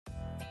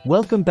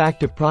Welcome back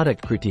to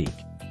Product Critique,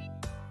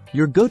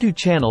 your go-to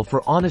channel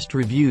for honest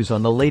reviews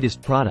on the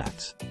latest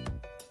products.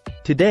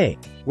 Today,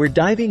 we're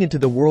diving into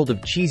the world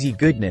of cheesy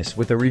goodness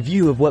with a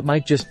review of what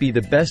might just be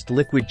the best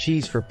liquid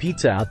cheese for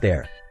pizza out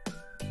there.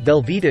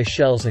 Velveeta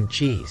shells and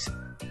cheese.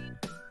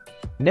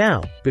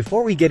 Now,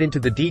 before we get into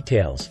the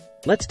details,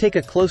 let's take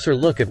a closer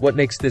look at what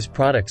makes this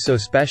product so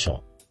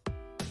special.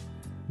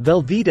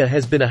 Velveeta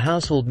has been a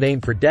household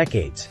name for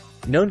decades,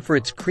 known for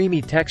its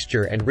creamy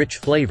texture and rich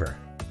flavor.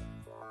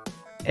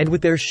 And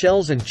with their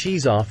shells and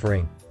cheese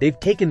offering, they've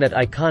taken that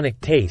iconic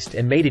taste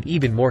and made it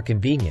even more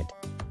convenient.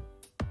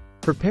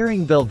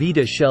 Preparing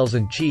Velveeta shells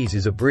and cheese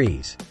is a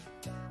breeze.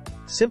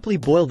 Simply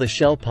boil the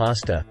shell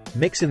pasta,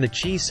 mix in the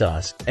cheese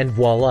sauce, and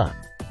voila!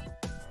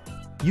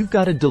 You've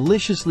got a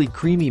deliciously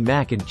creamy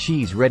mac and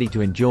cheese ready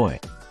to enjoy.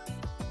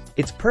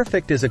 It's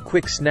perfect as a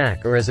quick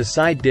snack or as a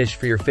side dish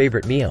for your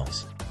favorite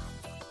meals.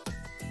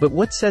 But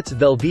what sets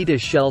Velveeta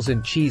shells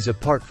and cheese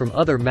apart from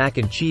other mac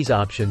and cheese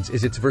options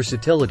is its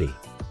versatility.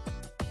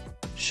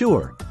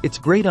 Sure, it's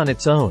great on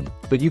its own,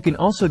 but you can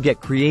also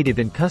get creative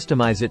and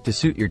customize it to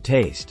suit your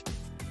taste.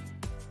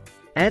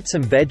 Add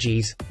some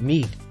veggies,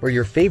 meat, or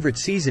your favorite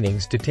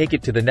seasonings to take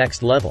it to the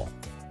next level.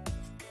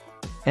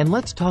 And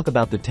let's talk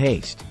about the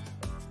taste.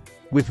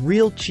 With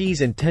real cheese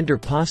and tender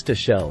pasta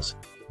shells,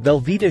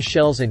 Velveeta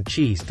shells and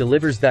cheese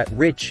delivers that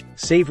rich,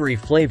 savory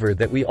flavor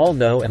that we all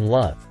know and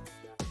love.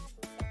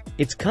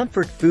 It's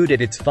comfort food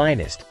at its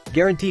finest,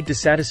 guaranteed to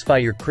satisfy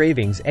your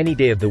cravings any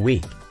day of the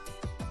week.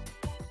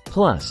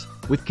 Plus,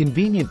 with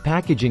convenient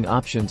packaging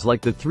options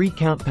like the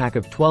 3-count pack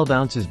of 12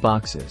 ounces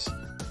boxes,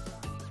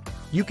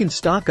 you can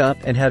stock up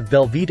and have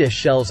Velveeta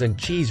shells and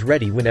cheese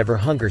ready whenever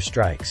hunger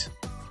strikes.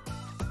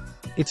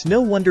 It's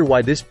no wonder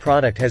why this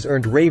product has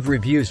earned rave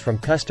reviews from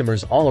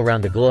customers all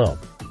around the globe.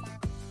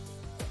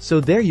 So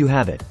there you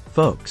have it,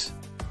 folks.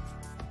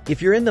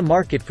 If you're in the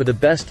market for the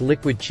best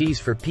liquid cheese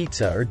for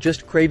pizza or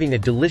just craving a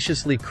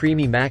deliciously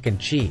creamy mac and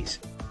cheese,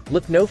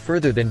 look no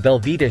further than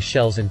Velveeta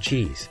shells and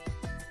cheese.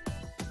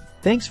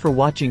 Thanks for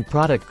watching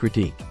Product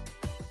Critique.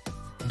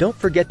 Don't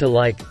forget to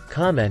like,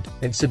 comment,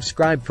 and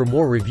subscribe for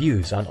more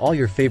reviews on all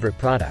your favorite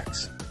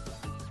products.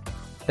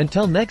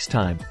 Until next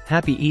time,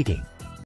 happy eating!